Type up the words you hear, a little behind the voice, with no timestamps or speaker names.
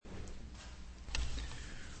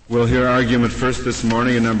We'll hear argument first this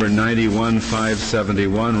morning in number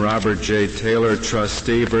 91-571, Robert J. Taylor,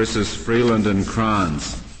 trustee, versus Freeland and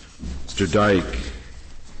Kranz. Mr. Dyke.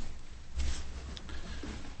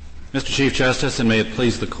 Mr. Chief Justice, and may it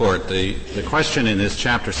please the Court, the question in this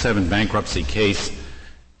Chapter 7 bankruptcy case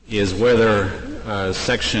is whether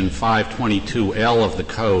Section 522L of the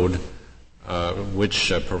Code,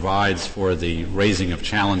 which provides for the raising of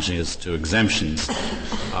challenges to exemptions,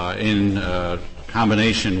 in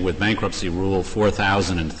combination with Bankruptcy Rule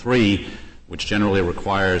 4003, which generally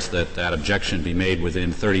requires that objection be made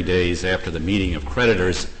within 30 days after the meeting of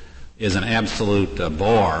creditors, is an absolute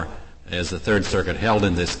bar, as the Third Circuit held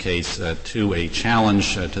in this case, to a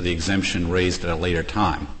challenge to the exemption raised at a later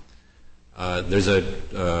time. There's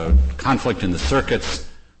a conflict in the circuits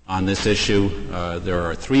on this issue. There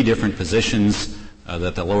are three different positions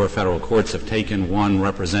that the lower federal courts have taken, one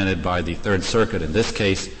represented by the Third Circuit in this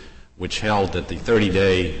case, which held that the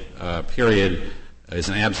 30-day period is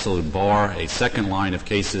an absolute bar, a second line of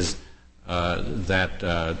cases that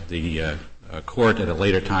the court at a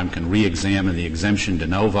later time can re-examine the exemption de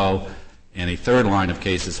novo, and a third line of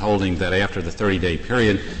cases holding that after the 30-day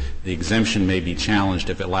period, the exemption may be challenged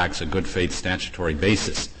if it lacks a good faith statutory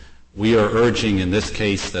basis. We are urging in this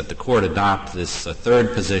case that the court adopt this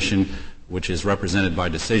third position, which is represented by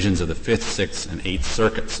decisions of the Fifth, Sixth, and Eighth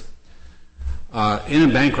Circuits. In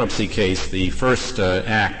a bankruptcy case, the first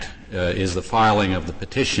act is the filing of the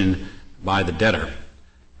petition by the debtor.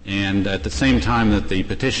 And at the same time that the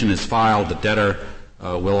petition is filed, the debtor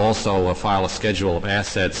will also file a schedule of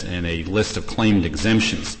assets and a list of claimed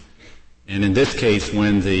exemptions. And in this case,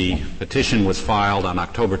 when the petition was filed on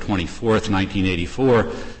October 24th,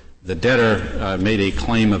 1984, the debtor made a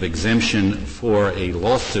claim of exemption for a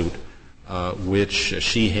lawsuit which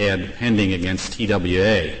she had pending against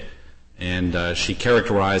TWA. And she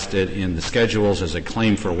characterized it in the schedules as a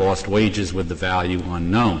claim for lost wages with the value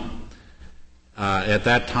unknown. At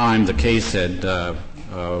that time, the case had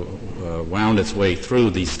wound its way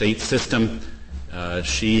through the state system.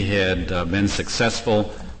 She had been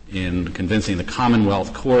successful in convincing the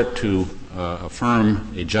Commonwealth Court to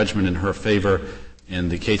affirm a judgment in her favor, and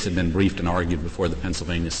the case had been briefed and argued before the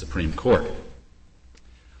Pennsylvania Supreme Court.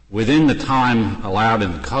 Within the time allowed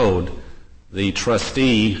in the code, the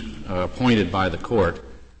trustee appointed by the court,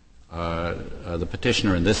 the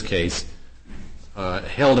petitioner in this case,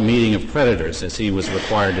 held a meeting of creditors, as he was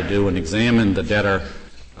required to do, and examined the debtor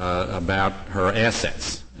about her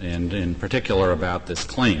assets, and in particular about this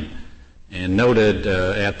claim, and noted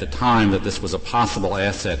at the time that this was a possible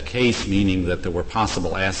asset case, meaning that there were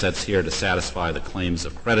possible assets here to satisfy the claims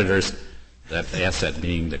of creditors, that asset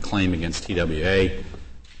being the claim against TWA.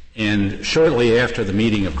 And shortly after the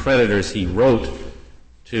meeting of creditors, he wrote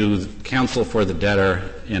to counsel for the debtor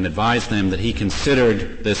and advised them that he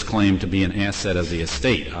considered this claim to be an asset of the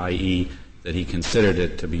estate, i.e., that he considered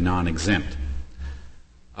it to be non-exempt.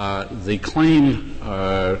 The claim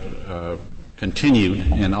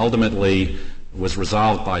continued and ultimately was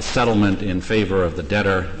resolved by settlement in favor of the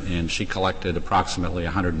debtor, and she collected approximately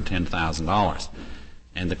 $110,000.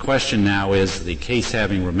 And the question now is, the case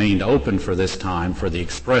having remained open for this time for the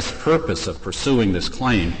express purpose of pursuing this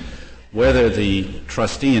claim, whether the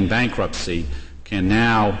trustee in bankruptcy can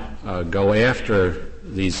now go after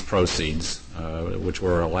these proceeds, which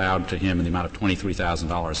were allowed to him in the amount of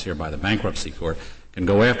 $23,000 here by the bankruptcy court, can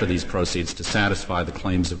go after these proceeds to satisfy the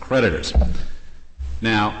claims of creditors.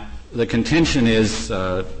 Now, the contention is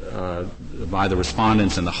by the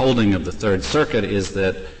respondents in the holding of the Third Circuit is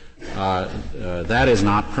that that is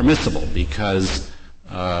not permissible, because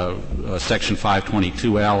Section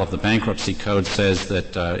 522L of the Bankruptcy Code says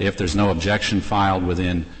that if there's no objection filed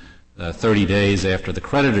within 30 days after the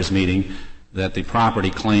creditors' meeting, that the property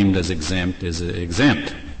claimed as exempt is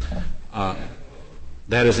exempt.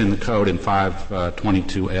 That is in the code in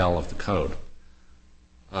 522L of the code.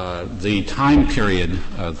 The time period,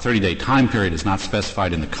 30-day time period, is not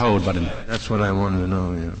specified in the code, but in... That's what I wanted to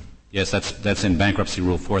know, yeah. Yes, that's in Bankruptcy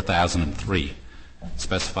Rule 4003. It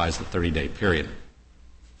specifies the 30-day period.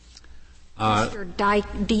 Mr.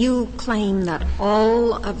 Dyke, do you claim that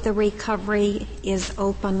all of the recovery is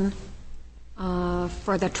open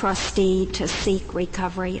for the trustee to seek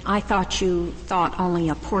recovery? I thought you thought only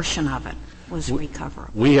a portion of it was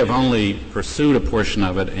recoverable. We have only pursued a portion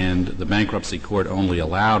of it, and the bankruptcy court only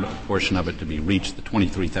allowed a portion of it to be reached, the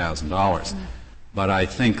 $23,000. But I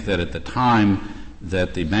think that at the time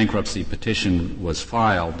that the bankruptcy petition was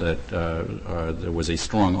filed, that there was a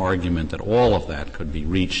strong argument that all of that could be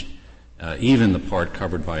reached, even the part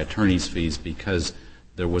covered by attorney's fees, because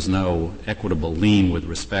there was no equitable lien with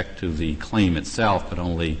respect to the claim itself, but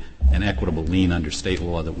only an equitable lien under state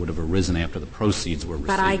law that would have arisen after the proceeds were received.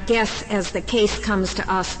 But I guess as the case comes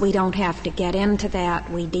to us, we don't have to get into that.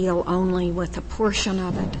 We deal only with a portion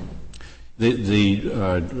of it.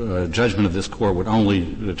 The judgment of this court would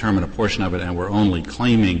only determine a portion of it, and we're only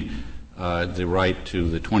claiming the right to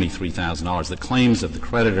the $23,000. The claims of the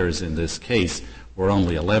creditors in this case were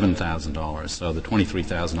only $11,000, so the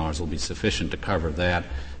 $23,000 will be sufficient to cover that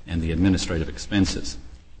and the administrative expenses.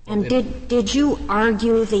 And did you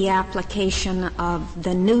argue the application of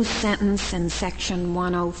the new sentence in Section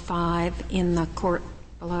 105 in the court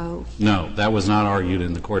below? No, that was not argued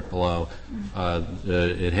in the court below.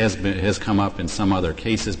 It has come up in some other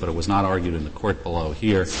cases, but it was not argued in the court below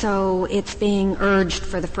here. So it's being urged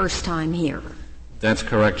for the first time here. That's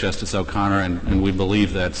correct, Justice O'Connor, and we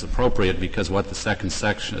believe that's appropriate because what the second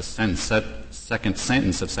sentence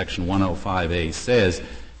of Section 105A says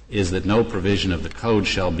is that no provision of the code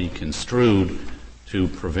shall be construed to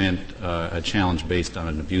prevent a challenge based on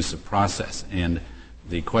an abusive process. And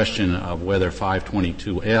the question of whether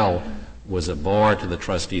 522L was a bar to the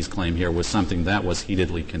trustee's claim here was something that was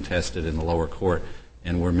heatedly contested in the lower court,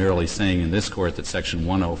 and we're merely saying in this court that Section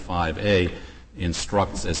 105A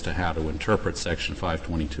instructs as to how to interpret Section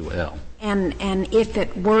 522L. And if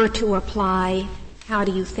it were to apply, how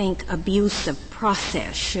do you think abusive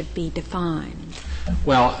process should be defined?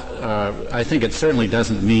 Well, I think it certainly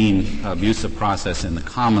doesn't mean abusive process in the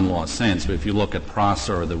common law sense. But if you look at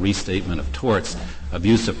Prosser or the restatement of torts,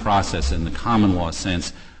 abusive process in the common law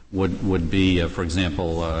sense would be, for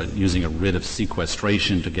example, using a writ of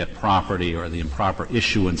sequestration to get property, or the improper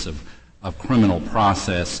issuance of criminal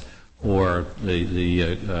process, or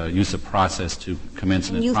the use of process to commence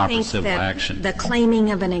an improper civil action. You think that the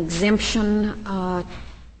claiming of an exemption,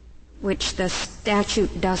 which the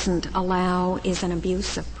statute doesn't allow, is an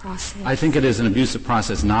abusive process? I think it is an abusive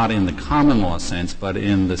process, not in the common law sense, but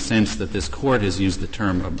in the sense that this court has used the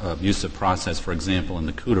term abusive process, for example, in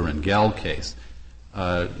the Cooter and Gell case.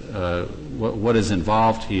 What is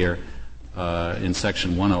involved here in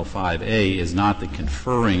Section 105A is not the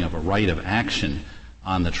conferring of a right of action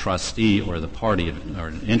on the trustee or the party or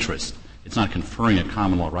an interest. It's not conferring a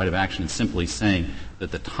common law right of action. It's simply saying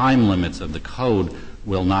that the time limits of the code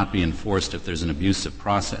will not be enforced if there's an abusive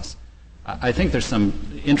process. I think there's some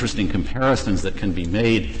interesting comparisons that can be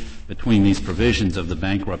made between these provisions of the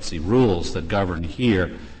bankruptcy rules that govern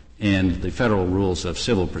here and the federal rules of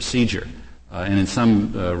civil procedure. And in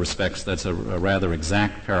some respects, that's a rather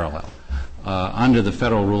exact parallel. Under the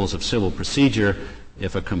federal rules of civil procedure,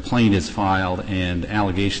 if a complaint is filed and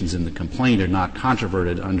allegations in the complaint are not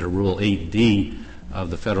controverted under Rule 8D of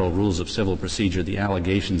the Federal Rules of Civil Procedure, the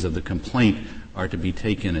allegations of the complaint are to be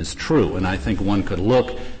taken as true. And I think one could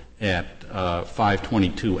look at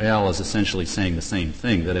 522L as essentially saying the same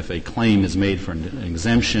thing, that if a claim is made for an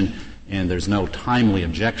exemption and there's no timely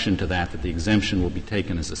objection to that the exemption will be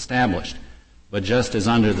taken as established. But just as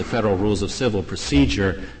under the Federal Rules of Civil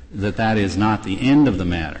Procedure, that is not the end of the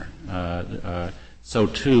matter. So,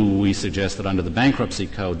 too, we suggest that under the Bankruptcy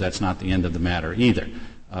Code, that's not the end of the matter either.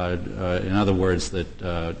 In other words,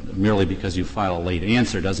 that merely because you file a late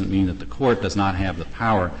answer doesn't mean that the court does not have the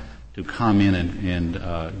power to come in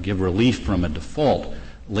and give relief from a default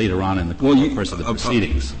later on in the course of the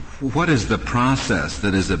proceedings. What is the process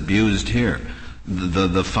that is abused here?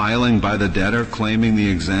 The filing by the debtor claiming the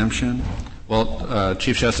exemption? Well,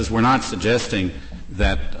 Chief Justice, we're not suggesting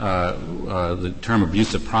that the term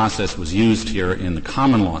abusive process was used here in the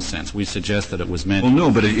common law sense. We suggest that it was meant... Well,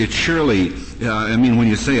 no, but it surely, when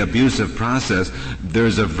you say abusive process,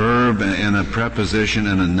 there's a verb and a preposition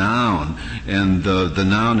and a noun, and the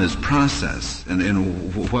noun is process.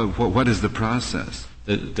 And what is the process?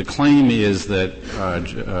 The claim is that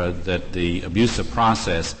the abusive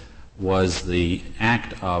process was the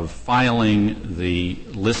act of filing the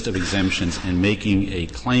list of exemptions and making a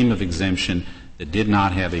claim of exemption that did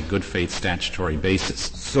not have a good faith statutory basis.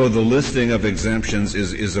 So the listing of exemptions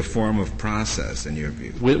is a form of process, in your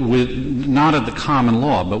view? Not of the common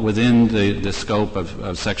law, but within the scope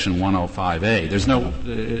of Section 105A. There's no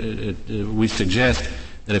we suggest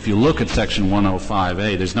that if you look at Section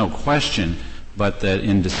 105A, there's no question but that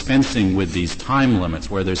in dispensing with these time limits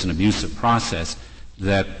where there's an abusive process,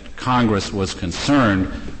 that Congress was concerned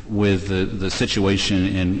with the situation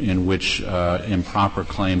in which improper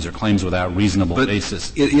claims or claims without reasonable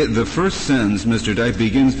basis. The first sentence, Mr. Dyke,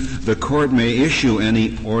 begins, the court may issue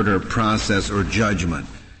any order, process, or judgment.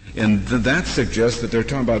 And that suggests that they're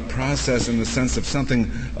talking about process in the sense of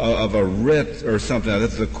something of a writ or something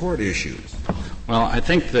that the court issues. Well, I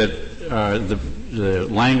think that the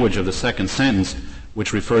language of the second sentence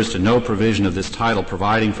which refers to no provision of this title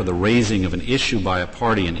providing for the raising of an issue by a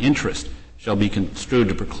party in interest, shall be construed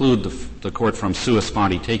to preclude the court from sua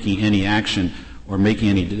sponte taking any action or making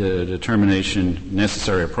any determination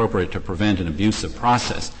necessary or appropriate to prevent an abusive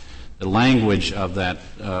process. The language of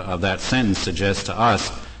that sentence suggests to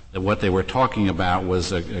us that what they were talking about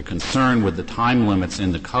was a concern with the time limits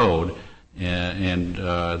in the code, and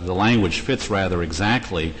the language fits rather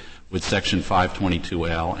exactly with Section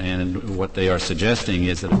 522L, and what they are suggesting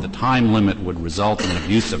is that if the time limit would result in an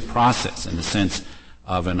abusive process in the sense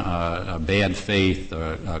of a bad faith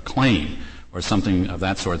claim or something of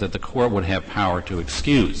that sort, that the court would have power to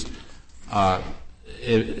excuse.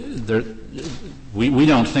 We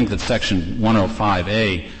don't think that Section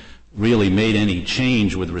 105A really made any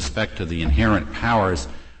change with respect to the inherent powers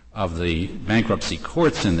of the bankruptcy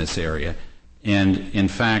courts in this area, and in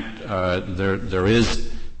fact there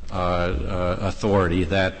is authority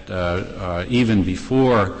that even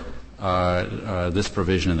before this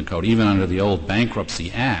provision in the code, even under the old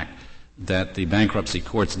Bankruptcy Act, that the bankruptcy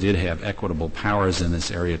courts did have equitable powers in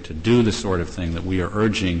this area to do the sort of thing that we are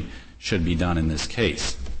urging should be done in this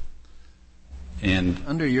case. And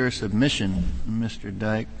under your submission, Mr.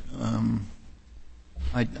 Dyke,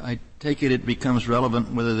 I take it becomes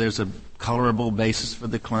relevant whether there's a colorable basis for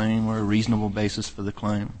the claim or a reasonable basis for the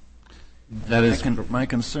claim. That is my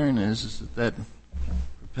concern is that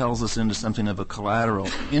propels us into something of a collateral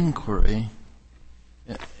inquiry.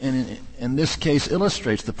 And this case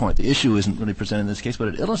illustrates the point. The issue isn't really presented in this case, but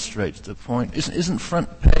it illustrates the point. Isn't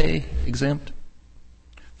front pay exempt?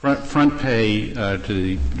 Front pay,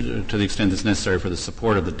 to the extent that's necessary for the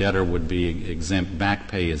support of the debtor, would be exempt. Back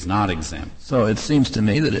pay is not exempt. So it seems to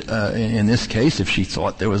me that in this case, if she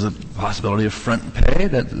thought there was a possibility of front pay,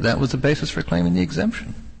 that was the basis for claiming the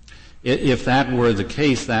exemption. If that were the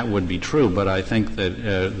case, that would be true. But I think that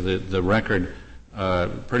the record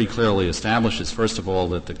pretty clearly establishes, first of all,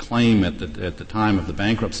 that the claim at the time of the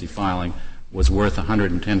bankruptcy filing was worth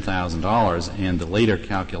 $110,000, and the later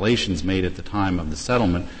calculations made at the time of the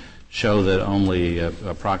settlement show that only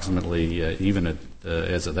approximately,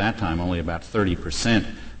 as of that time, only about 30%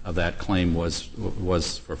 of that claim was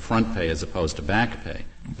for front pay as opposed to back pay.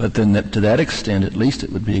 But then to that extent, at least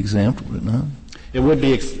it would be exempt, would it not? It would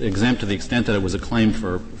be exempt to the extent that it was a claim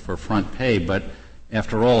for front pay, but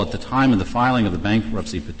after all, at the time of the filing of the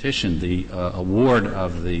bankruptcy petition, the award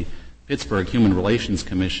of the Pittsburgh Human Relations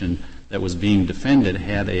Commission that was being defended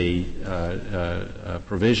had a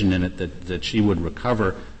provision in it that she would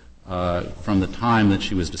recover from the time that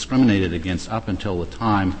she was discriminated against up until the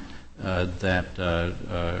time that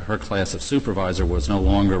her class of supervisor was no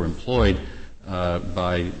longer employed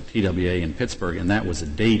by TWA in Pittsburgh, and that was a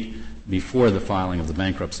date before the filing of the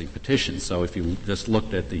bankruptcy petition. So if you just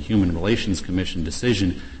looked at the Human Relations Commission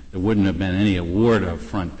decision, there wouldn't have been any award of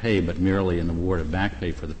front pay, but merely an award of back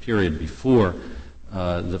pay for the period before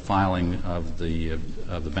the filing of the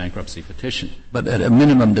bankruptcy petition. But at a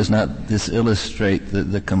minimum, does not this illustrate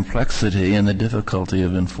the complexity and the difficulty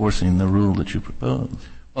of enforcing the rule that you propose?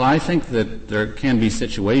 Well, I think that there can be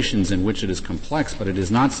situations in which it is complex, but it is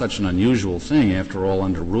not such an unusual thing. After all,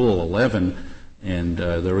 under Rule 11, and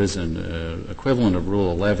there is an equivalent of Rule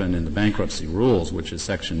 11 in the bankruptcy rules, which is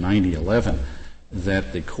Section 9011,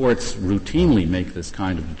 that the courts routinely make this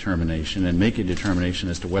kind of determination and make a determination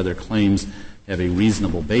as to whether claims have a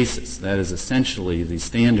reasonable basis. That is essentially the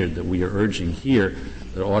standard that we are urging here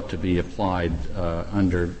that ought to be applied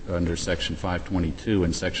under Section 522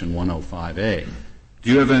 and Section 105A. Do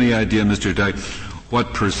you have any idea, Mr. Dyke,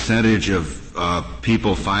 what percentage of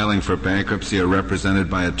people filing for bankruptcy are represented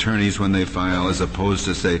by attorneys when they file, as opposed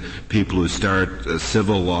to, say, people who start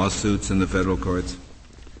civil lawsuits in the federal courts?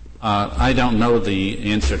 I don't know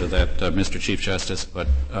the answer to that, Mr. Chief Justice, but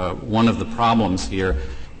one of the problems here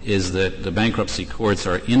is that the bankruptcy courts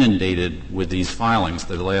are inundated with these filings.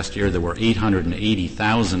 The last year there were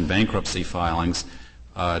 880,000 bankruptcy filings,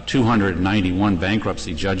 291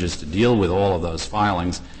 bankruptcy judges to deal with all of those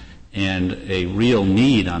filings, and a real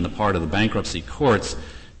need on the part of the bankruptcy courts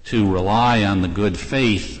to rely on the good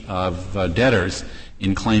faith of debtors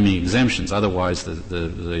in claiming exemptions. Otherwise,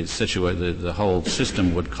 the whole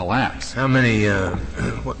system would collapse. How many?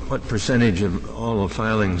 What percentage of all the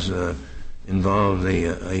filings involve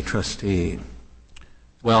a trustee?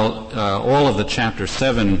 Well, all of the Chapter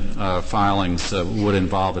 7 filings would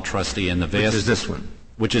involve a trustee, and the vast. Which is this one.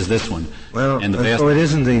 Which is this one. Well, and the so it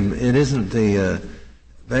isn't the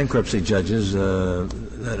bankruptcy judges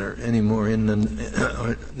that are any more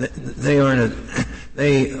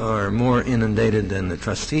they are more inundated than the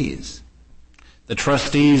trustees. The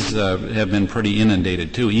trustees have been pretty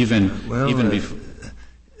inundated too, even before.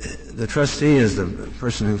 the trustee is the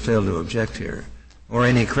person who failed to object here, or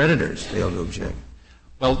any creditors failed to object.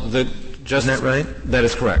 Well, isn't that right? That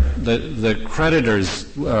is correct. The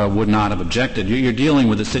creditors would not have objected. You're dealing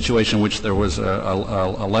with a situation in which there was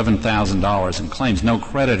 $11,000 in claims. No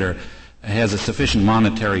creditor has a sufficient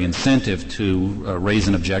monetary incentive to raise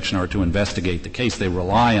an objection or to investigate the case. They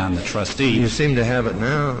rely on the trustee. You seem to have it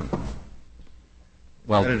now.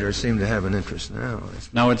 Well, creditors seem to have an interest now.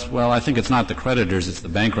 No, I think it's not the creditors, it's the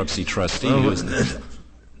bankruptcy trustee. Well,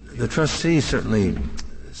 the trustee certainly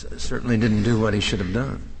didn't do what he should have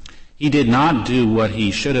done. He did not do what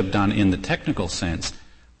he should have done in the technical sense,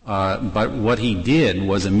 but what he did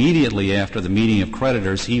was immediately after the meeting of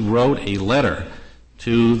creditors, he wrote a letter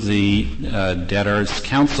to the debtor's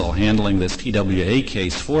counsel handling this TWA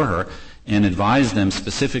case for her and advised them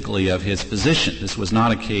specifically of his position. This was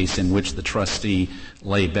not a case in which the trustee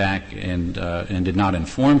lay back and did not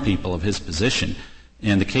inform people of his position.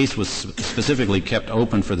 And the case was specifically kept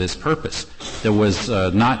open for this purpose. There was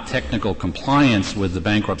not technical compliance with the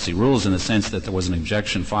bankruptcy rules in the sense that there was an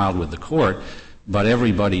objection filed with the court, but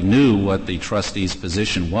everybody knew what the trustee's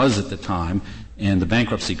position was at the time, and the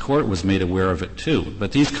bankruptcy court was made aware of it too.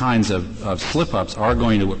 But these kinds of slip-ups are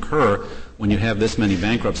going to occur when you have this many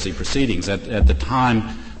bankruptcy proceedings. At the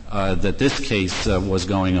time that this case was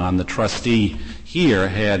going on, the trustee here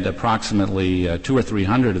had approximately 200 or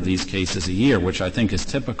 300 of these cases a year, which I think is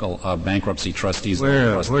typical of bankruptcy trustees.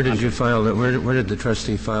 Where did you file it? Where did the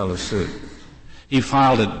trustee file a suit? He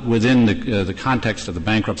filed it within the context of the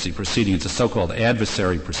bankruptcy proceeding. It's a so-called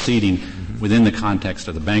adversary proceeding within the context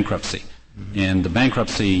of the bankruptcy. And the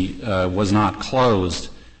bankruptcy was not closed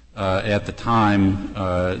at the time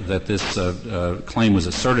that this claim was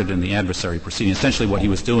asserted in the adversary proceeding. Essentially, what he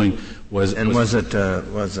was doing was. And was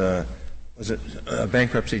it a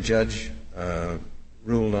bankruptcy judge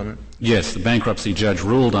ruled on it? Yes, the bankruptcy judge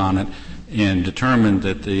ruled on it and determined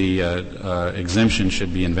that the exemption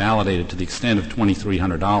should be invalidated to the extent of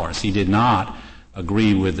 $2,300. He did not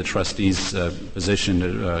agree with the trustee's position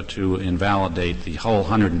to invalidate the whole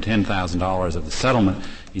 $110,000 of the settlement.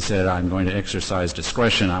 He said, I'm going to exercise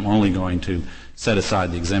discretion. I'm only going to set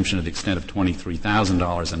aside the exemption to the extent of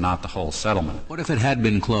 $23,000 and not the whole settlement. What if it had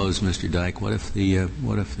been closed, Mr. Dyke? What if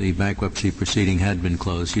the bankruptcy proceeding had been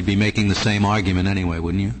closed? You'd be making the same argument anyway,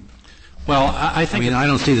 wouldn't you? Well, I think... I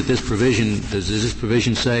don't see that this provision, does this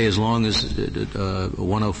provision say as long as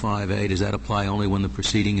 105A, does that apply only when the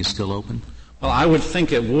proceeding is still open? Well, I would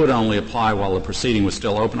think it would only apply while the proceeding was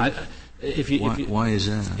still open. Why is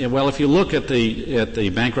that? Yeah, well, if you look at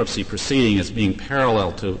the bankruptcy proceeding as being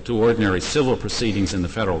parallel to ordinary civil proceedings in the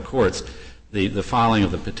federal courts, the filing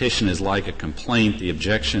of the petition is like a complaint, the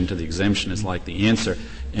objection to the exemption is like the answer,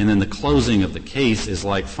 and then the closing of the case is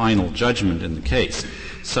like final judgment in the case.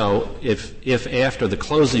 So if after the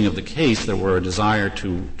closing of the case there were a desire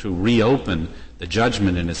to reopen the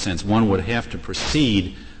judgment in a sense, one would have to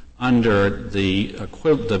proceed under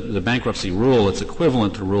the bankruptcy rule. It's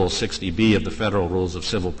equivalent to Rule 60B of the Federal Rules of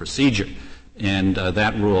Civil Procedure, and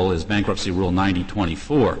that rule is Bankruptcy Rule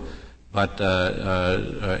 9024. But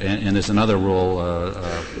and there's another rule,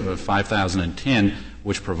 5010,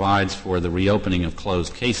 which provides for the reopening of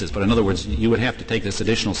closed cases. But in other words, you would have to take this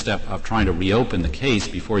additional step of trying to reopen the case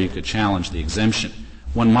before you could challenge the exemption.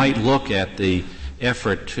 One might look at the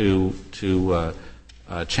effort to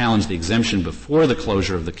challenge the exemption before the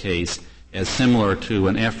closure of the case as similar to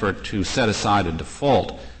an effort to set aside a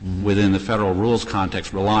default within the federal rules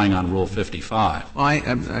context relying on Rule 55. Well,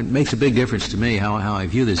 it makes a big difference to me how I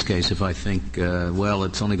view this case if I think,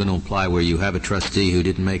 it's only going to apply where you have a trustee who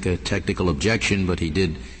didn't make a technical objection, but he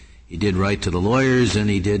did write to the lawyers and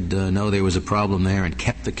he did know there was a problem there and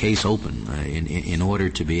kept the case open in order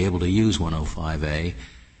to be able to use 105A.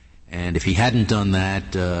 And if he hadn't done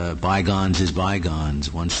that, bygones is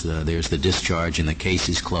bygones. Once there's the discharge and the case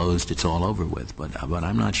is closed, it's all over with. But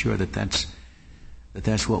I'm not sure that's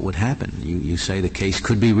what would happen. You say the case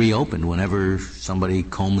could be reopened whenever somebody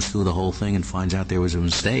combs through the whole thing and finds out there was a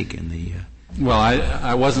mistake in the. Well,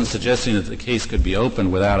 I wasn't suggesting that the case could be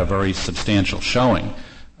opened without a very substantial showing.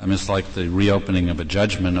 I mean, it's like the reopening of a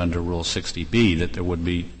judgment under Rule 60B, that there would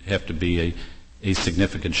have to be a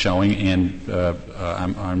significant showing, and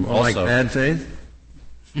I'm also... Like bad faith?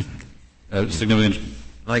 Significant...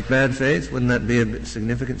 Like bad faith? Wouldn't that be a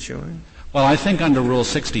significant showing? Well, I think under Rule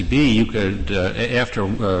 60B, you could, after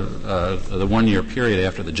the 1-year period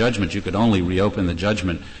after the judgment, you could only reopen the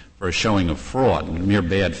judgment for a showing of fraud, and mere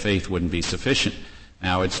bad faith wouldn't be sufficient.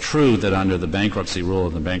 Now, it's true that under the bankruptcy rule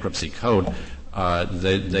of the bankruptcy code,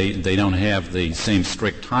 They don't have the same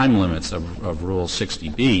strict time limits of Rule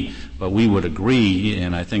 60B, but we would agree,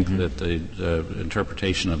 and I think that the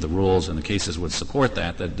interpretation of the rules and the cases would support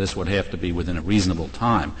that this would have to be within a reasonable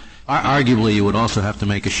time. Arguably, you would also have to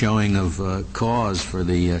make a showing of cause for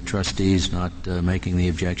the trustees not making the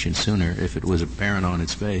objection sooner if it was apparent on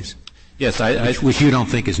its face. Yes, which you don't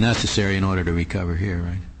think is necessary in order to recover here,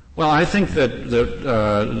 right? Well, I think that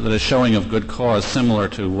a showing of good cause, similar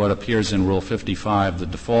to what appears in Rule 55, the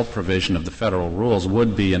default provision of the federal rules,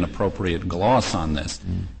 would be an appropriate gloss on this.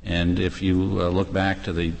 And if you look back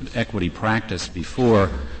to the equity practice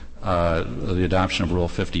before the adoption of Rule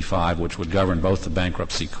 55, which would govern both the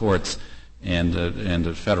bankruptcy courts and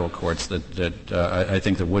the federal courts, I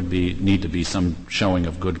think there would need to be some showing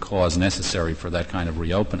of good cause necessary for that kind of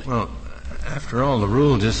reopening. Well, after all, the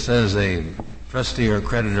rule just says a trustee or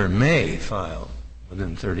creditor may file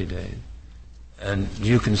within 30 days. And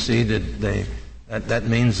you concede that that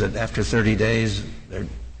means that after 30 days, they're,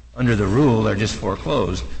 under the rule, they're just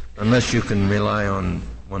foreclosed, unless you can rely on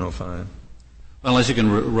 105. Well, unless you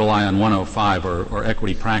can rely on 105 or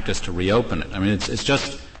equity practice to reopen it. I mean, it's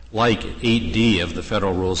just like 8D of the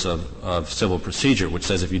Federal Rules of Civil Procedure, which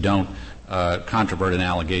says if you don't controvert an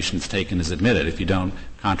allegation, it's taken as admitted. If you don't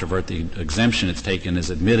controvert the exemption, it's taken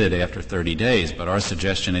as admitted after 30 days. But our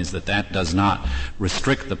suggestion is that does not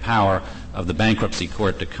restrict the power of the bankruptcy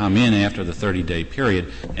court to come in after the 30-day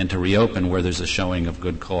period and to reopen where there's a showing of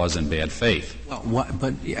good cause and bad faith. Well,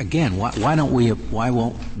 but again, why don't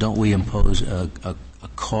we impose a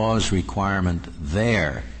cause requirement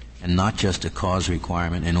there and not just a cause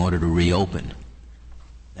requirement in order to reopen?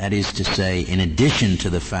 That is to say, in addition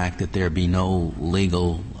to the fact that there be no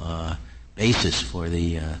legal basis for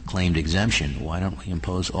the claimed exemption, why don't we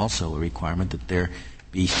impose also a requirement that there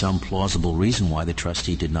be some plausible reason why the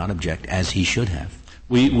trustee did not object, as he should have?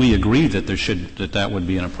 We agree that that would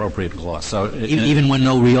be an appropriate gloss. So even when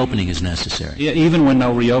no reopening is necessary. Yeah, even when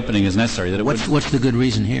no reopening is necessary. That what's the good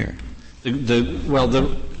reason here? We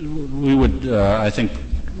would. I think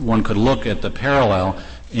one could look at the parallel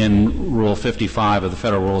in Rule 55 of the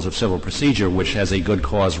Federal Rules of Civil Procedure, which has a good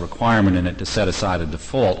cause requirement in it to set aside a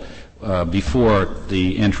default before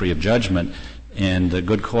the entry of judgment. And the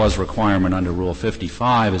good cause requirement under Rule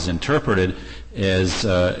 55 is interpreted as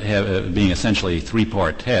being essentially a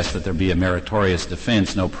three-part test, that there be a meritorious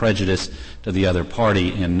defense, no prejudice to the other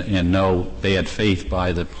party, and no bad faith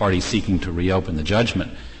by the party seeking to reopen the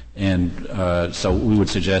judgment. And so we would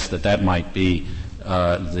suggest that might be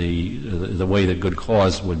the way that good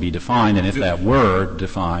cause would be defined, and if that were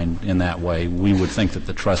defined in that way, we would think that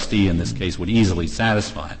the trustee in this case would easily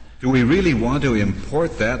satisfy it. Do we really want to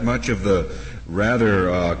import that much of the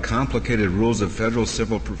rather complicated rules of federal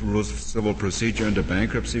civil procedure into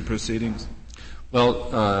bankruptcy proceedings?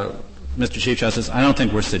 Well, Mr. Chief Justice, I don't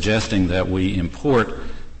think we're suggesting that we import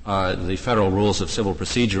the Federal Rules of Civil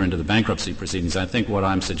Procedure into the bankruptcy proceedings. I think what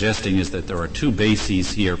I'm suggesting is that there are two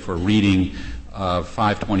bases here for reading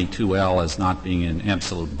 522L as not being an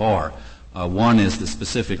absolute bar. One is the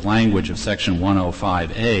specific language of Section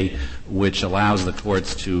 105A, which allows the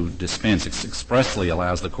courts to dispense, expressly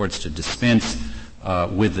allows the courts to dispense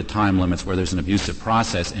with the time limits where there's an abusive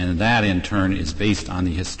process, and that in turn is based on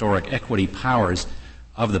the historic equity powers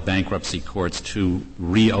of the bankruptcy courts to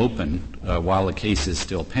reopen while the case is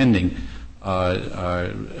still pending, based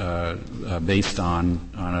on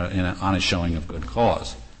a showing of good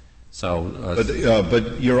cause. So,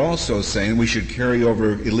 but you're also saying we should carry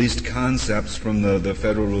over at least concepts from the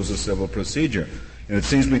Federal Rules of Civil Procedure. And it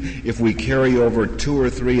seems to me if we carry over two or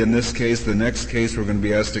three in this case, the next case we're going to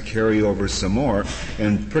be asked to carry over some more,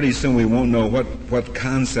 and pretty soon we won't know what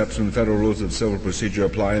concepts from the Federal Rules of Civil Procedure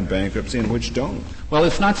apply in bankruptcy and which don't. Well,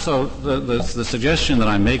 it's not so. The suggestion that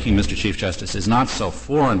I'm making, Mr. Chief Justice, is not so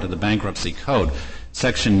foreign to the Bankruptcy Code.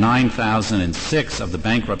 Section 9006 of the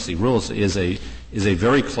Bankruptcy Rules is a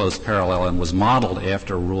very close parallel and was modeled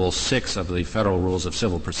after Rule 6 of the Federal Rules of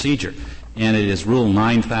Civil Procedure. And it is Rule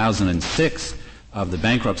 9006 of the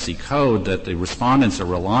Bankruptcy Code that the respondents are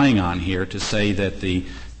relying on here to say that the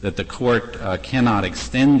court cannot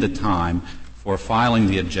extend the time for filing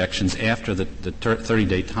the objections after the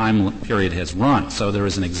 30-day time period has run. So there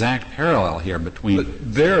is an exact parallel here between.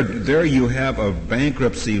 But there you have a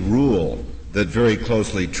bankruptcy rule that very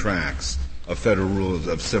closely tracks a Federal Rules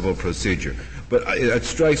of Civil Procedure. But it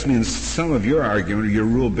strikes me in some of your argument, your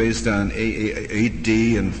rule based on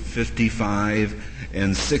 8D and 55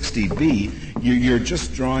 and 60B, you're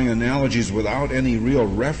just drawing analogies without any real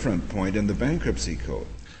referent point in the Bankruptcy Code.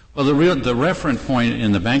 Well, the referent point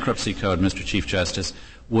in the Bankruptcy Code, Mr. Chief Justice,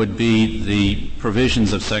 would be the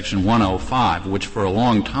provisions of Section 105, which for a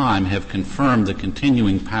long time have confirmed the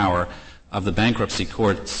continuing power of the bankruptcy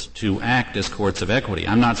courts to act as courts of equity.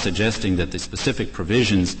 I'm not suggesting that the specific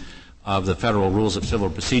provisions of the Federal Rules of Civil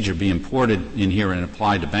Procedure be imported in here and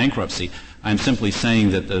applied to bankruptcy. I'm simply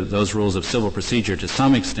saying that those rules of civil procedure to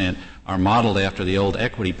some extent are modeled after the old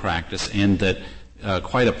equity practice, and that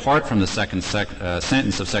quite apart from the second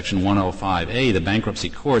sentence of Section 105A, the bankruptcy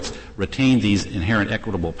courts retain these inherent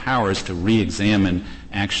equitable powers to re-examine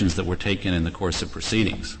actions that were taken in the course of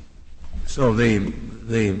proceedings. So the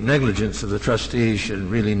negligence of the trustee should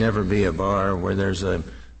really never be a bar where there's an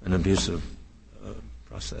abusive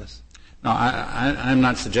process? No, I'm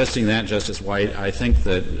not suggesting that, Justice White. I think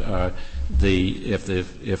that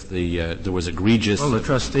if there was egregious. Well, the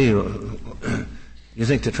trustee. You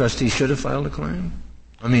think the trustee should have filed a claim?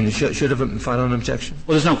 I mean, should have filed an objection?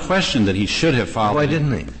 Well, there's no question that he should have filed. Why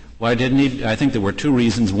didn't he? Why didn't he? I think there were two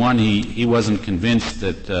reasons. One, he wasn't convinced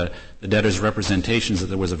that the debtor's representations that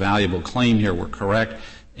there was a valuable claim here were correct.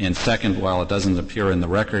 And second, while it doesn't appear in the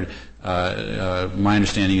record, my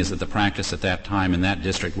understanding is that the practice at that time in that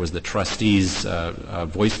district was the trustees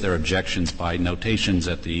voiced their objections by notations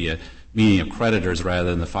at the meeting of creditors rather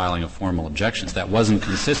than the filing of formal objections. That wasn't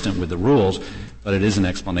consistent with the rules, but it is an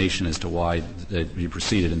explanation as to why he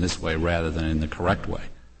proceeded in this way rather than in the correct way.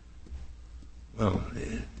 Well,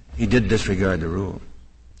 he did disregard the rule.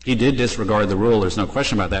 He did disregard the rule. There's no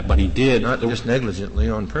question about that, but he did. Not just negligently,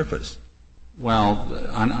 on purpose. Well,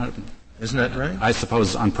 isn't that right? I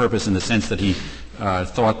suppose on purpose in the sense that he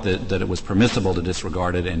thought that it was permissible to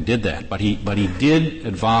disregard it and did that. But he did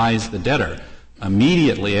advise the debtor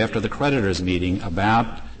immediately after the creditors' meeting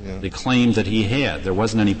about the claim that he had. There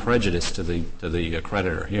wasn't any prejudice to the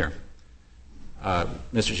creditor here.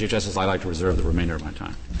 Mr. Chief Justice, I'd like to reserve the remainder of my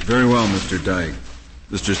time. Very well, Mr. Dyke.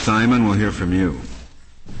 Mr. Simon, we'll hear from you.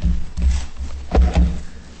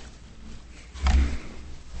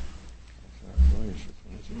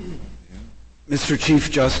 Mr. Chief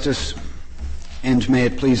Justice, and may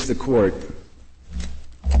it please the Court,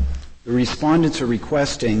 the respondents are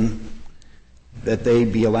requesting that they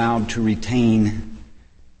be allowed to retain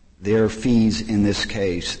their fees in this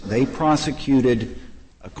case. They prosecuted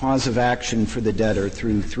a cause of action for the debtor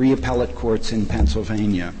through 3 appellate courts in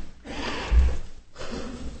Pennsylvania.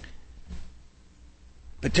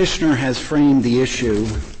 Petitioner has framed the issue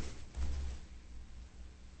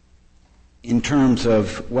in terms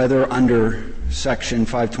of whether under Section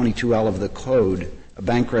 522L of the Code a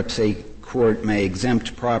bankruptcy court may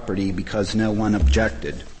exempt property because no one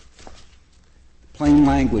objected. The plain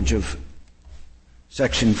language of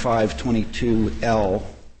Section 522L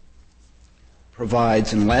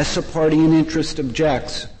provides, unless a party in interest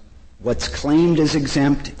objects, what's claimed as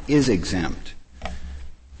exempt is exempt.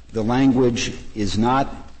 The language is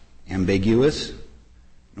not ambiguous,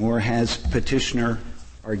 nor has petitioner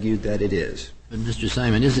argued that it is. But, Mr.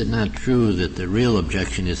 Simon, is it not true that the real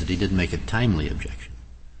objection is that he didn't make a timely objection?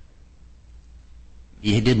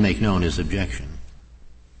 He did make known his objection.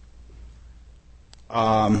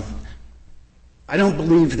 I don't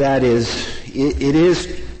believe that is. It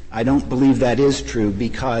is. I don't believe that is true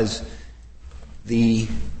because the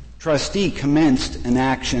trustee commenced an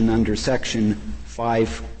action under Section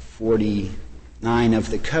 549 of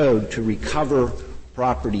the Code to recover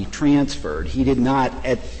property transferred. He did not,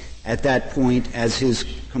 at that point, as his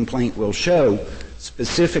complaint will show,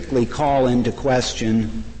 specifically call into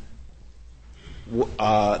question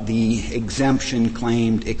the exemption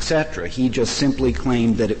claimed, etc. He just simply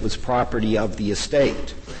claimed that it was property of the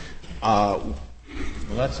estate. Well,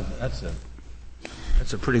 that's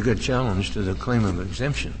a pretty good challenge to the claim of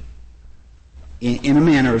exemption. In a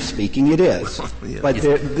manner of speaking, it is. Well, yeah. But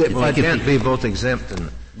it can't be both exempt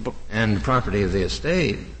and property of the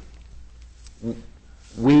estate.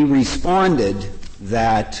 We responded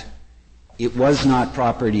that it was not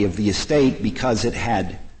property of the estate because it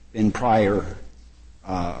had been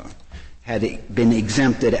had been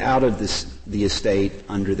exempted out of the estate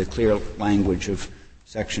under the clear language of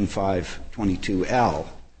Section 522L.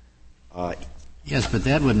 Yes, but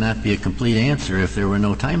that would not be a complete answer if there were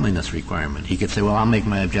no timeliness requirement. He could say, well, I'll make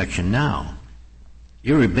my objection now.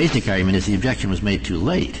 Your basic argument is the objection was made too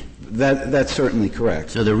late. That's certainly correct.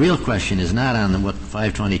 So the real question is not on what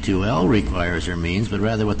 522L requires or means, but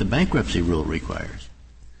rather what the bankruptcy rule requires.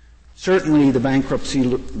 Certainly the bankruptcy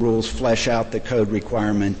rules flesh out the code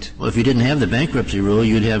requirement. Well, if you didn't have the bankruptcy rule,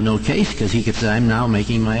 you'd have no case because he could say, I'm now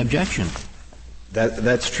making my objection.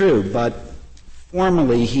 That's true, but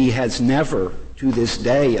formally he has never to this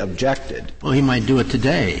day objected. Well, he might do it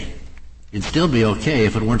today. It'd still be okay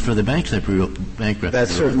if it weren't for the bankruptcy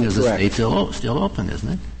That's certainly because correct. the state's still open, isn't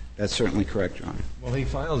it? That's certainly correct, Your Honor. Well, he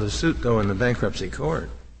filed a suit, though, in the bankruptcy court,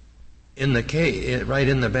 in the case, right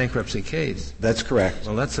in the bankruptcy case. That's correct.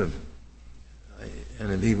 Well,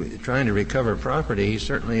 and if he was trying to recover property, he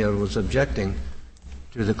certainly was objecting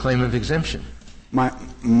to the claim of exemption.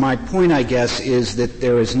 My point, I guess, is that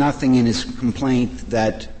there is nothing in his complaint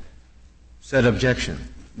that said objection,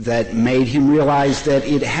 that made him realize that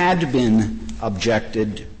it had been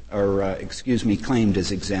objected or, claimed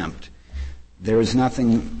as exempt. There is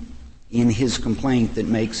nothing in his complaint that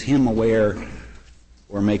makes him aware,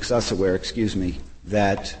 or makes us aware,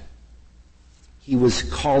 that he was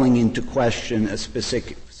calling into question a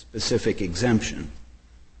specific exemption.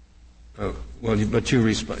 Oh, well, but you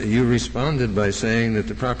responded by saying that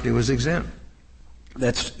the property was exempt.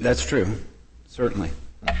 That's true, certainly.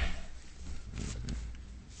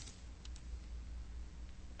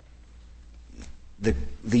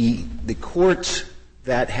 The courts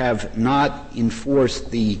that have not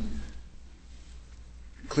enforced the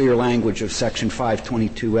clear language of Section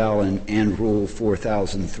 522L and Rule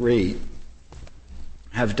 4003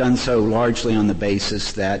 have done so largely on the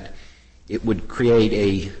basis that it would create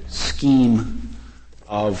a scheme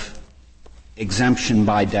of exemption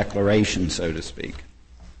by declaration, so to speak.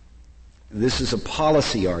 This is a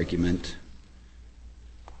policy argument,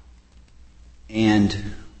 and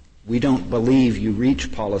we don't believe you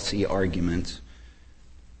reach policy arguments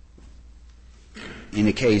in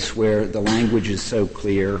a case where the language is so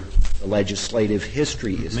clear, the legislative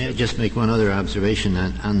history is. May I just make one other observation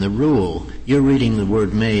on the rule? You're reading the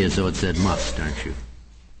word may as though it said must, aren't you?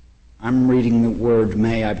 I'm reading the word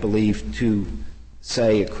may, I believe, to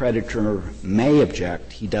say a creditor may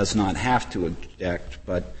object. He does not have to object,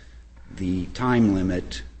 but the time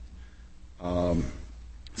limit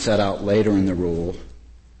set out later in the rule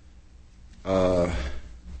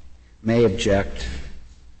may object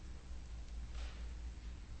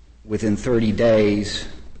within 30 days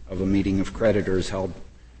of a meeting of creditors held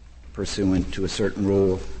pursuant to a certain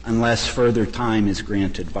rule, unless further time is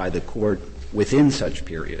granted by the court within such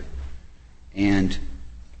period. And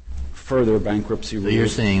further bankruptcy rules. So you're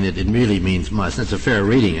saying that it really means must. That's a fair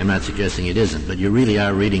reading. I'm not suggesting it isn't, but you really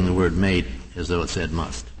are reading the word may as though it said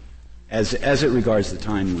must. As it regards the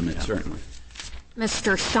time limit, yeah. Certainly.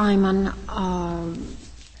 Mr. Simon,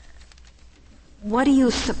 what do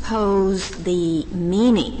you suppose the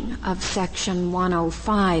meaning of Section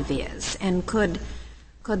 105 is? And could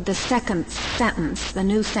the second sentence, the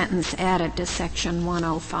new sentence added to Section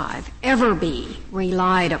 105, ever be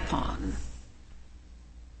relied upon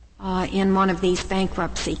in one of these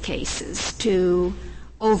bankruptcy cases to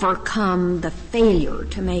overcome the failure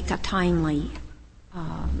to make a timely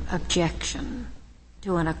objection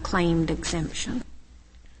to an acclaimed exemption?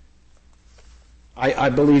 I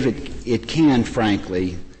believe it can,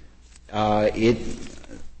 frankly. The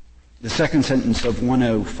second sentence of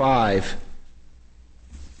 105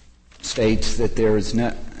 states that there is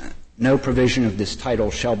no provision of this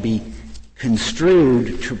title shall be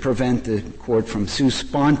construed to prevent the court from sua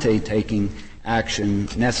sponte taking action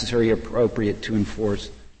necessary or appropriate to enforce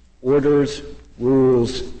orders,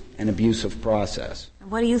 rules, and abuse of process.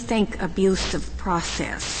 What do you think abuse of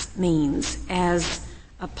process means as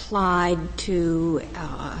applied to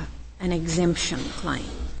an exemption claim?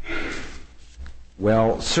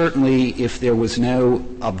 Well, certainly if there was no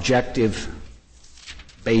objective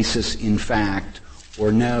basis in fact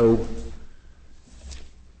or no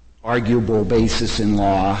arguable basis in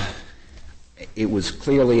law, it was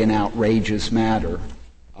clearly an outrageous matter.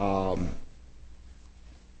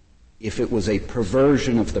 If it was a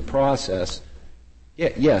perversion of the process,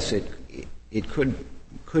 yes, it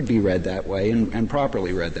could be read that way and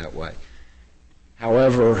properly read that way.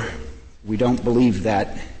 However, we don't believe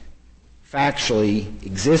that factually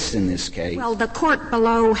exists in this case. Well, the court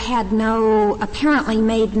below had apparently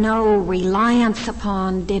made no reliance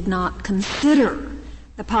upon, did not consider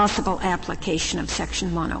the possible application of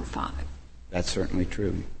Section 105. That's certainly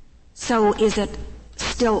true. So is it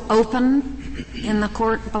still open in the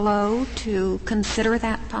court below to consider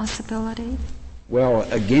that possibility? Well,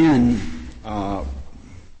 again, to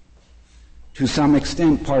some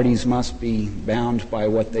extent, parties must be bound by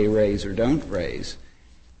what they raise or don't raise.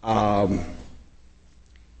 And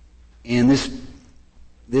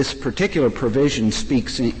this particular provision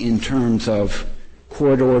speaks in terms of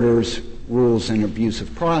court orders, rules, and abuse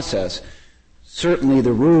of process. Certainly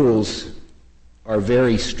the rules are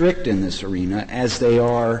very strict in this arena, as they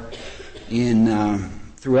are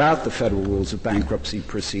throughout the federal rules of bankruptcy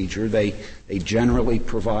procedure. They generally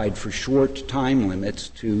provide for short time limits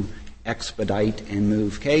to expedite and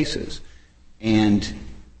move cases. And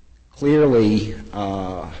clearly,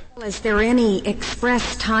 is there any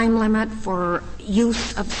express time limit for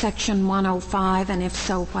use of Section 105, and if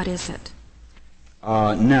so, what is it?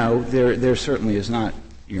 No, there certainly is not,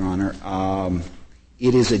 Your Honor.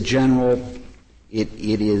 It is a general, it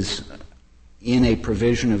is in a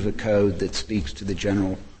provision of the code that speaks to the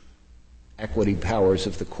general equity powers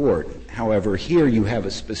of the court. However, here you have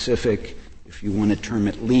a specific, if you want to term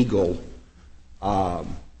it legal,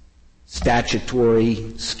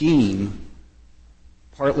 statutory scheme,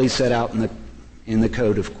 partly set out in the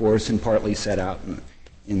code, of course, and partly set out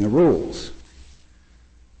in the rules.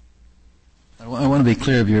 I want to be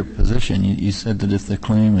clear of your position. You said that if the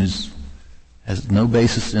claim has no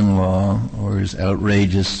basis in law or is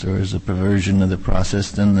outrageous or is a perversion of the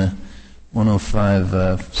process, then the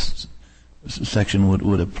 105 section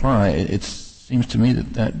would apply. It seems to me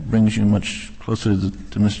that brings you much closer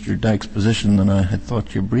to Mr. Dyke's position than I had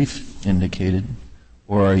thought your brief indicated.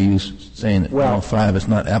 Or are you saying that 105 is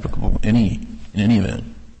not applicable in any event?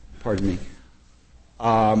 Pardon me.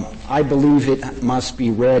 I believe it must be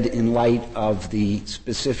read in light of the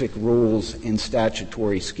specific rules in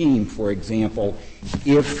statutory scheme. For example,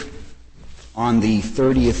 if on the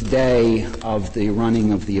 30th day of the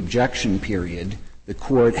running of the objection period, the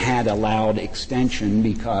court had allowed extension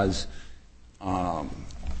because on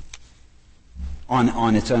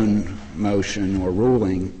its own motion or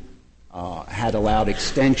ruling had allowed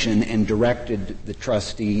extension and directed the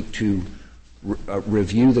trustee to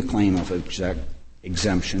review the claim of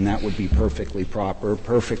exemption, that would be perfectly proper,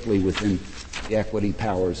 perfectly within the equity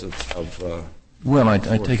powers of well, I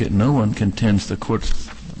take it no one contends the court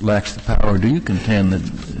lacks the power. Do you contend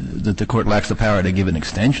that the court lacks the power to give an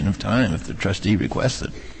extension of time if the trustee requests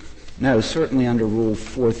it? No, certainly under Rule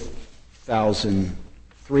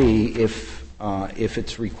 4003, if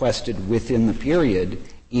it's requested within the period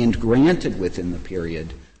and granted within the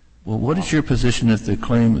period. Well, what is your position if the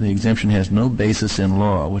exemption has no basis in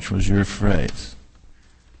law, which was your phrase?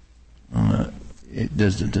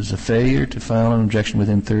 Does a failure to file an objection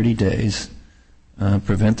within 30 days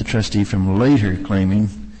prevent the trustee from later claiming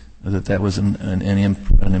that was an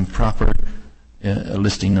improper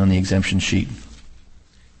listing on the exemption sheet?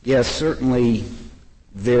 Yes, certainly.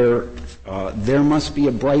 There must be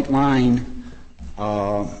a bright line.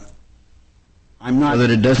 I'm not. So that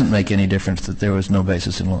it doesn't make any difference that there was no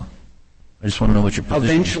basis in law. I just want to know what your position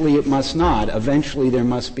is. Eventually, it must not. Eventually, there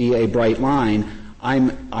must be a bright line.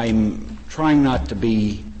 I'm trying not to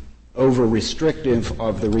be over-restrictive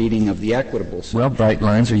of the reading of the equitable section. Well, bright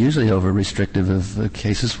lines are usually over-restrictive of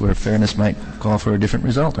cases where fairness might call for a different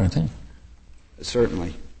result, aren't they?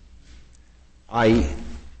 Certainly. I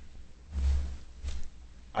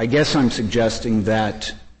guess I'm suggesting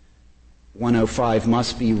that 105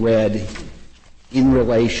 must be read in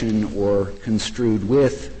relation or construed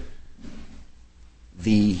with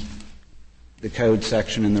the code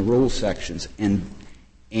section and the rule sections, and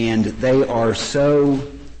they are so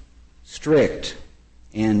strict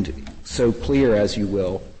and so clear, if you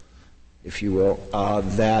will,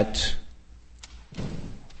 that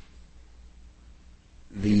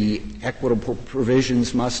the equitable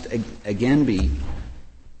provisions must again be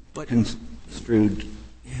construed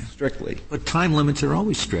strictly. But time limits are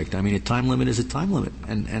always strict. I mean, a time limit is a time limit,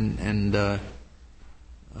 and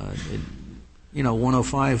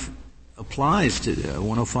 105 applies to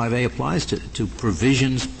 105A applies to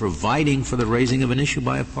provisions providing for the raising of an issue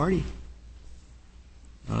by a party.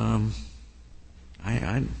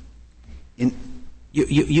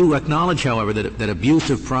 You acknowledge, however, that abuse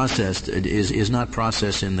of process is not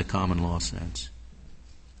process in the common law sense.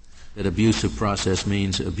 That abuse of process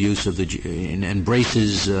means abuse of and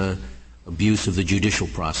embraces abuse of the judicial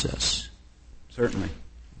process. Certainly.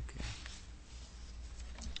 Okay.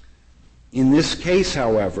 In this case,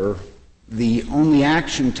 however, the only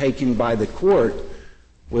action taken by the court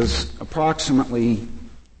was approximately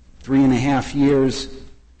 3.5 years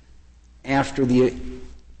after the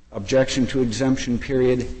objection to exemption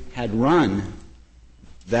period had run.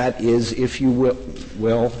 That is, if you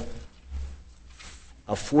will,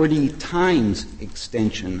 a 40 times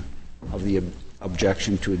extension of the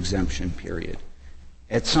objection to exemption period.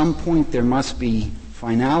 At some point, there must be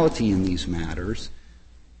finality in these matters.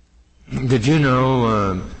 Did you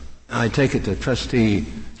know, I take it the trustee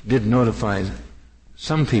did notify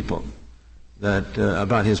some people that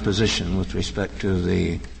about his position with respect to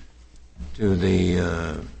the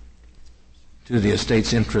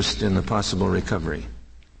estate's interest in the possible recovery?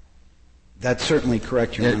 That's certainly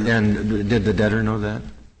correct, Your Honor. And did the debtor know that?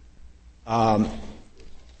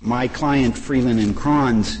 My client, Freeland and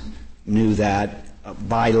Kranz, knew that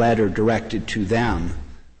by letter directed to them.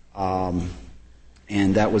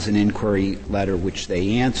 and that was an inquiry letter which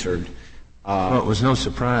they answered. Well, it was no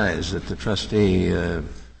surprise that the trustee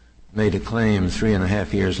made a claim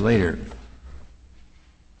 3.5 years later.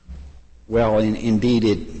 Well,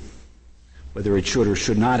 indeed, whether it should or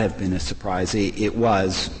should not have been a surprise, it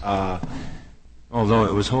was. Although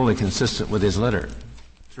it was wholly consistent with his letter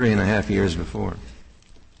 3.5 years before.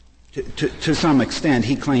 To some extent,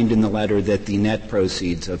 he claimed in the letter that the net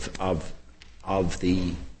proceeds of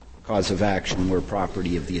the cause of action were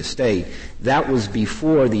property of the estate. That was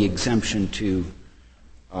before the exemption to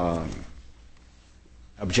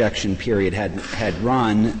objection period had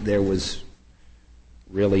run. There was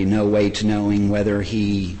really no way to knowing whether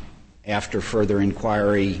he, after further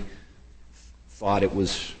inquiry, thought it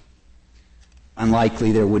was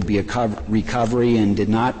unlikely there would be a recovery and did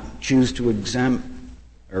not choose to exempt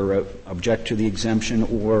or object to the exemption,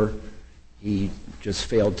 or he just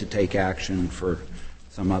failed to take action for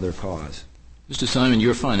some other cause. Mr. Simon,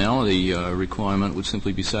 your finality requirement would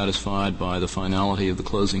simply be satisfied by the finality of the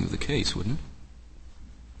closing of the case, wouldn't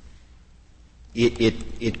it?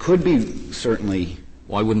 It could be, certainly.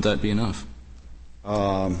 Why wouldn't that be enough?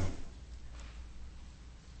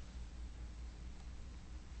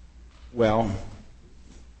 Well,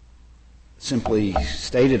 simply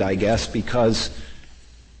stated, I guess, because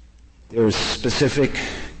there's specific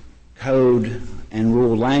code and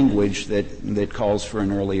rule language that calls for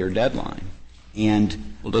an earlier deadline.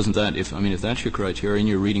 And well, doesn't that, if that's your criterion,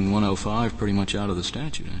 you're reading 105 pretty much out of the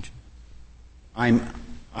statute, aren't you?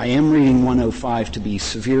 I am reading 105 to be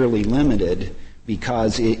severely limited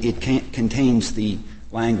because it contains the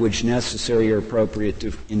language necessary or appropriate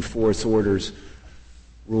to enforce orders,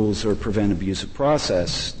 rules, or prevent abuse of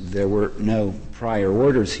process. There were no prior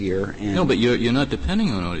orders here. No, but you're not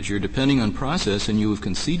depending on orders. You're depending on process, and you have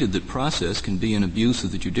conceded that process can be an abuse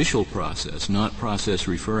of the judicial process, not process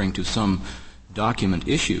referring to some document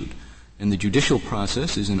issued. And the judicial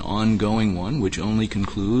process is an ongoing one which only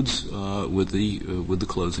concludes with the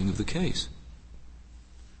closing of the case.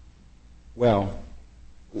 Well,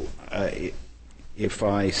 if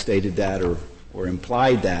I stated that or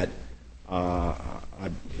implied that,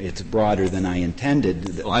 it's broader than I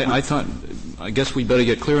intended. Well, I guess we better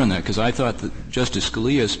get clear on that, because I thought that Justice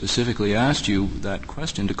Scalia specifically asked you that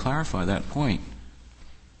question to clarify that point.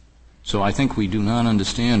 So I think we do not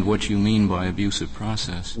understand what you mean by abusive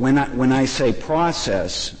process. When I say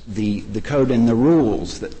process, the code and the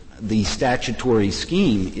rules, the statutory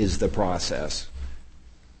scheme is the process.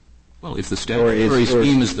 Well, if the statutory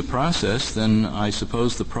scheme is the process, then I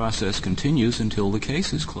suppose the process continues until the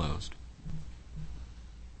case is closed.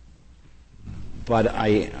 But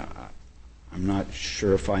I'm not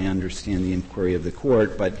sure if I understand the inquiry of the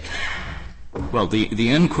court, but... Well, the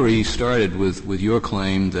inquiry started with your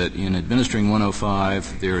claim that in administering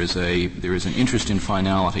 105 there is an interest in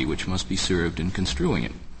finality which must be served in construing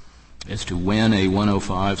it as to when a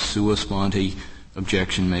 105 sua sponte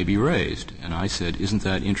objection may be raised. And I said, isn't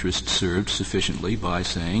that interest served sufficiently by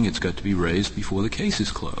saying it's got to be raised before the case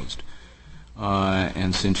is closed?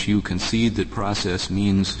 And since you concede that process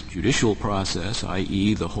means judicial process,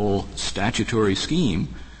 i.e. the whole statutory scheme,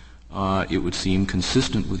 it would seem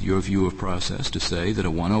consistent with your view of process to say that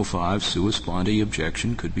a 105 sua sponte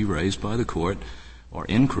objection could be raised by the court, or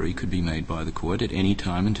inquiry could be made by the court at any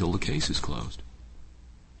time until the case is closed.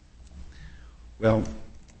 Well,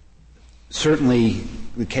 certainly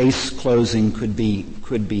the case closing could be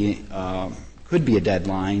a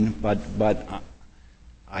deadline, but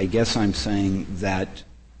I guess I'm saying that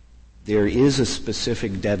there is a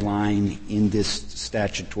specific deadline in this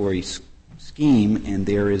statutory scheme, and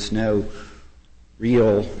there is no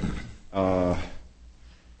real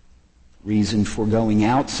reason for going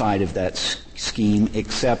outside of that scheme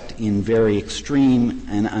except in very extreme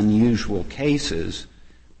and unusual cases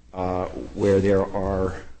where there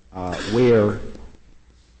are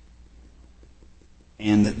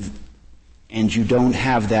and you don't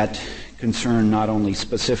have that concern not only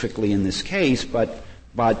specifically in this case, but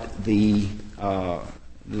the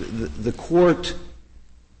court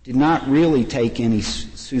did not really take any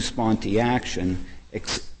sua sponte action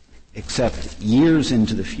except years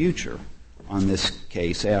into the future on this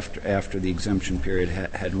case after the exemption period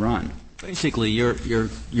had run. Basically, your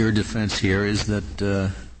defense here is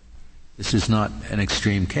that this is not an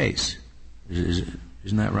extreme case.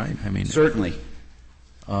 Isn't that right? I mean, certainly.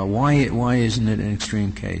 Why isn't it an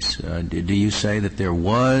extreme case? Do you say that there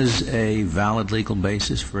was a valid legal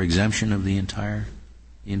basis for exemption of the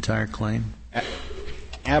entire claim?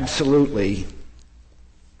 Absolutely,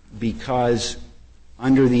 because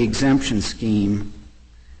under the exemption scheme,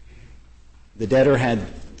 the debtor had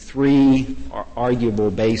three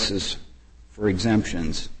arguable bases for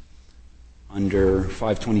exemptions. Under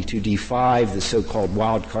 522D5, the so-called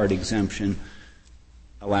wild card exemption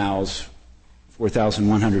allows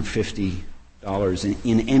 $4,150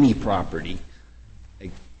 in any property.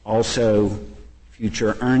 Also,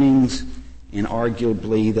 future earnings, and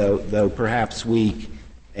arguably, though perhaps weak,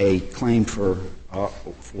 a claim for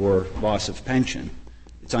loss of pension.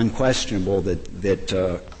 It's unquestionable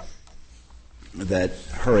that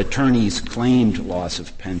her attorneys claimed loss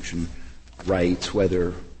of pension rights,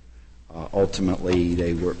 whether ultimately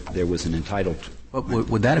there was an entitled.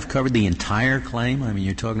 Would that have covered the entire claim? I mean,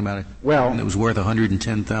 you're talking about it. Well, it was worth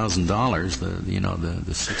 $110,000.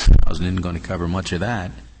 The $6,000 isn't going to cover much of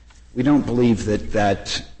that. We don't believe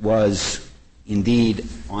that was indeed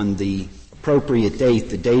on the appropriate date,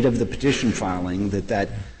 the date of the petition filing, that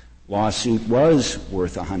lawsuit was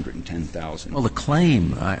worth $110,000. Well, the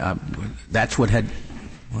claim, that's what had.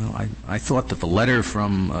 Well, I thought that the letter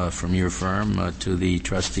from your firm to the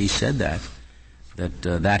trustee said that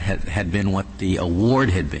had been what the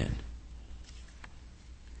award had been.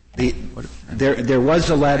 There was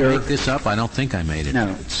a letter. Did I make this up? I don't think I made it.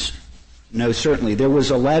 No, certainly. There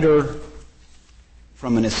was a letter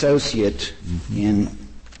from an associate in a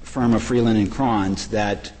firm of Freeland and Kranz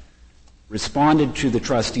that responded to the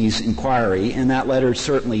trustee's inquiry, and that letter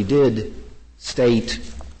certainly did state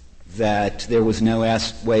that there was no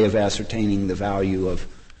way of ascertaining the value of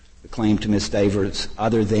the claim to Ms. Davers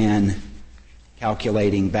other than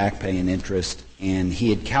calculating back pay and interest, and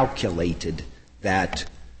he had calculated that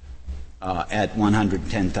at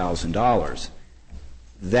 $110,000.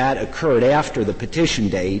 That occurred after the petition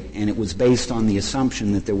date, and it was based on the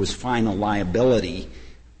assumption that there was final liability,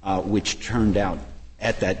 which turned out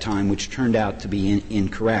to be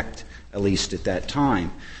incorrect, at least at that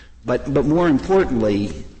time. But more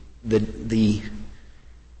importantly,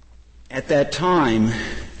 at that time,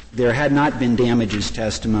 there had not been damages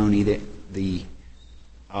testimony. That the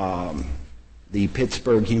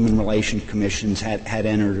Pittsburgh Human Relations Commissions had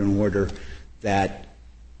entered an order that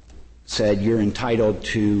said you're entitled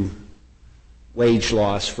to wage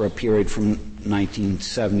loss for a period from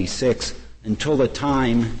 1976 until the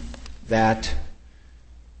time that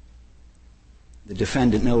the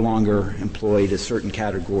defendant no longer employed a certain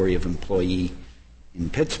category of employee in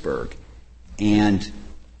Pittsburgh. And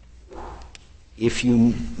if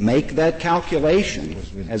you make that calculation,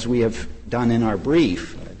 as we have done in our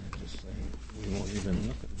brief,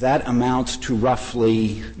 that amounts to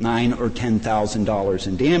roughly $9,000 or $10,000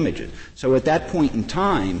 in damages. So at that point in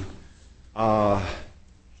time, the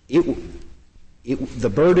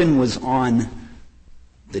burden was on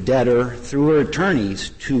the debtor through her attorneys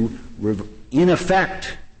to, in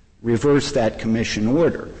effect, reverse that commission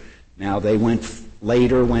order. Now, they went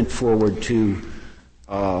forward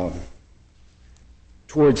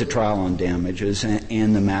towards a trial on damages,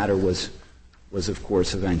 and the matter was of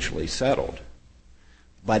course eventually settled.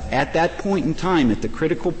 But at that point in time, at the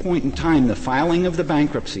critical point in time, the filing of the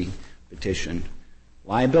bankruptcy petition,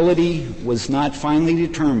 liability was not finally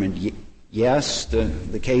determined. Yes,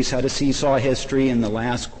 the case had a seesaw history, and the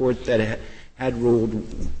last court that had ruled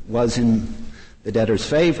was in the debtor's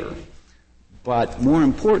favor. But more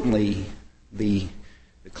importantly, the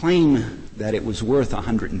claim that it was worth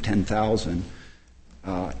 $110,000,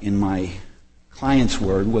 in my client's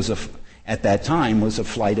word, at that time was a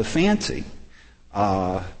flight of fancy.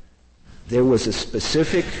 There was a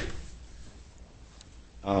specific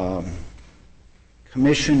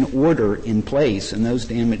commission order in place, and those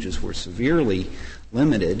damages were severely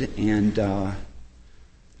limited, and the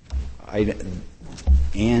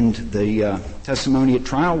testimony at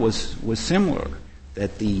trial was similar,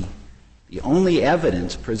 that the only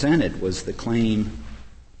evidence presented was the claim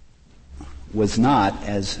was not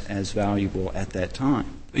as valuable at that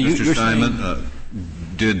time. Mr. Simon,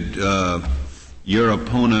 did your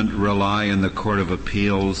opponent rely in the Court of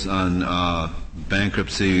Appeals on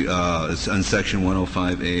bankruptcy on Section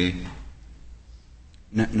 105A?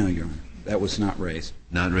 No, Your Honor. That was not raised.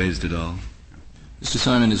 Not raised at all? Mr.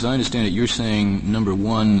 Simon, as I understand it, you're saying, number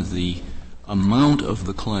one, the amount of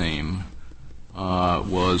the claim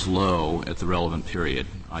was low at the relevant period,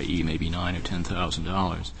 i.e. maybe $9,000 or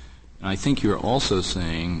 $10,000. And I think you're also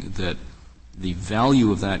saying that the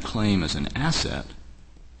value of that claim as an asset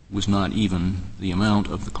was not even the amount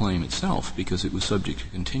of the claim itself, because it was subject to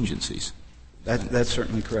contingencies. That's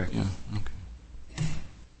certainly correct. Yeah. Okay.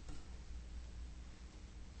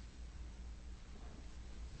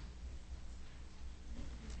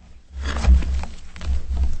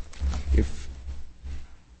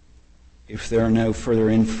 If there are no further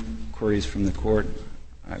inquiries from the Court,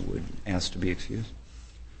 I would ask to be excused.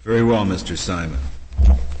 Very well, Mr. Simon.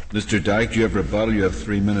 Mr. Dyke, you have rebuttal. You have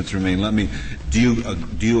 3 minutes remaining. Do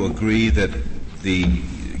you agree that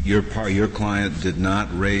your client did not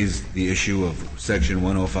raise the issue of Section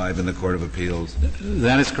 105 in the Court of Appeals?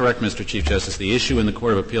 That is correct, Mr. Chief Justice. The issue in the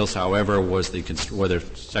Court of Appeals, however, was whether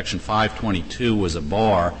Section 522 was a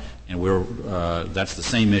bar, and that's the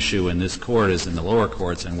same issue in this court as in the lower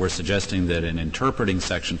courts, and we're suggesting that in interpreting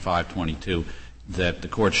Section 522, that the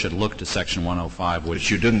court should look to Section 105, which...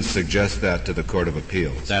 But you didn't suggest that to the Court of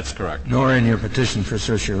Appeals. That's correct. Nor in your petition for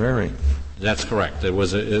certiorari. That's correct. There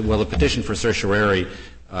was the petition for certiorari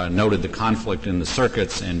noted the conflict in the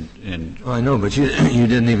circuits and Oh, I know, but you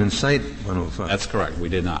didn't even cite 105. That's correct. We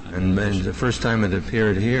did not. And the first time it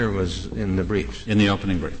appeared here was in the briefs. In the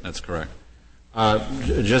opening brief. That's correct.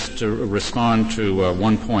 Just to respond to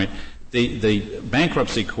one point, the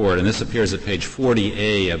bankruptcy court, and this appears at page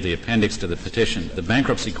 40A of the appendix to the petition, the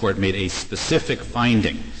bankruptcy court made a specific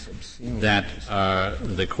finding that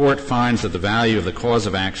the court finds that the value of the cause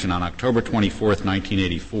of action on October 24th,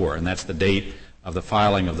 1984, and that's the date of the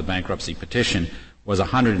filing of the bankruptcy petition, was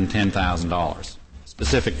 $110,000.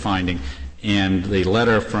 Specific finding. And the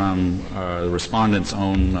letter from the respondent's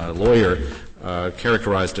own lawyer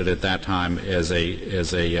characterized it at that time as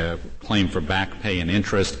a claim for back pay and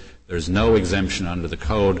interest. There's no exemption under the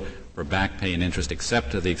code for back pay and interest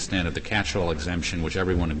except to the extent of the catch-all exemption, which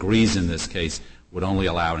everyone agrees in this case would only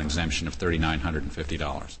allow an exemption of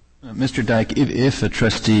 $3,950. Mr. Dyke, if a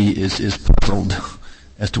trustee is puzzled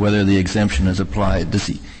as to whether the exemption is applied,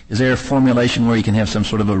 is there a formulation where he can have some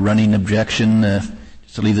sort of a running objection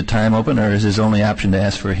just to leave the time open, or is his only option to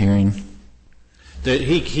ask for a hearing?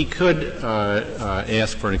 He could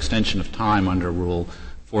ask for an extension of time under Rule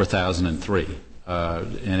 4003.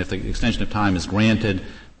 And if the extension of time is granted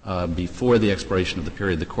before the expiration of the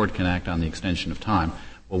period, the court can act on the extension of time.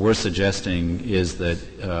 What we're suggesting is that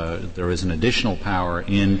there is an additional power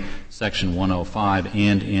in Section 105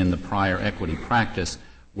 and in the prior equity practice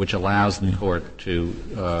which allows the court to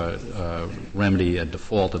remedy a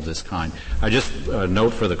default of this kind. I just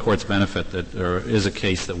note for the court's benefit that there is a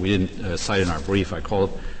case that we didn't cite in our brief. I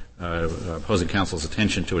called opposing counsel's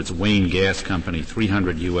attention to its Wayne Gas Company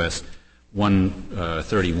 300 U.S.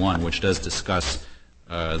 131, which does discuss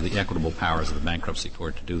the equitable powers of the bankruptcy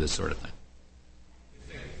court to do this sort of thing.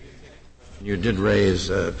 You did raise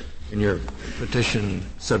in your petition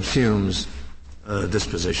subsumes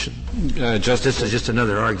disposition. This is just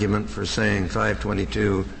another argument for saying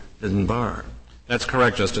 522 didn't bar. That's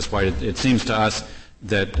correct, Justice White. It seems to us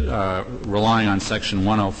that relying on Section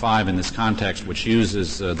 105 in this context, which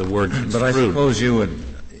uses the word construed. But I suppose you would,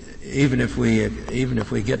 even if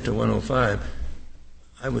we get to 105,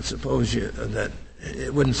 I would suppose that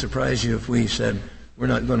it wouldn't surprise you if we said we're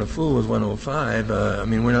not going to fool with 105.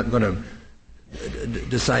 We're not going to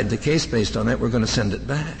decide the case based on that. We're going to send it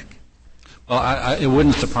back. Well, it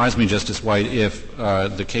wouldn't surprise me, Justice White, if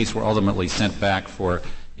the case were ultimately sent back for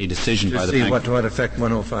a decision by the bank. To see what effect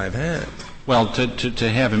 105 had. Well, to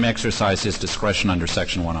have him exercise his discretion under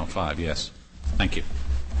Section 105, yes. Thank you.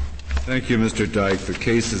 Thank you, Mr. Dyke. The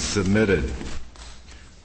case is submitted.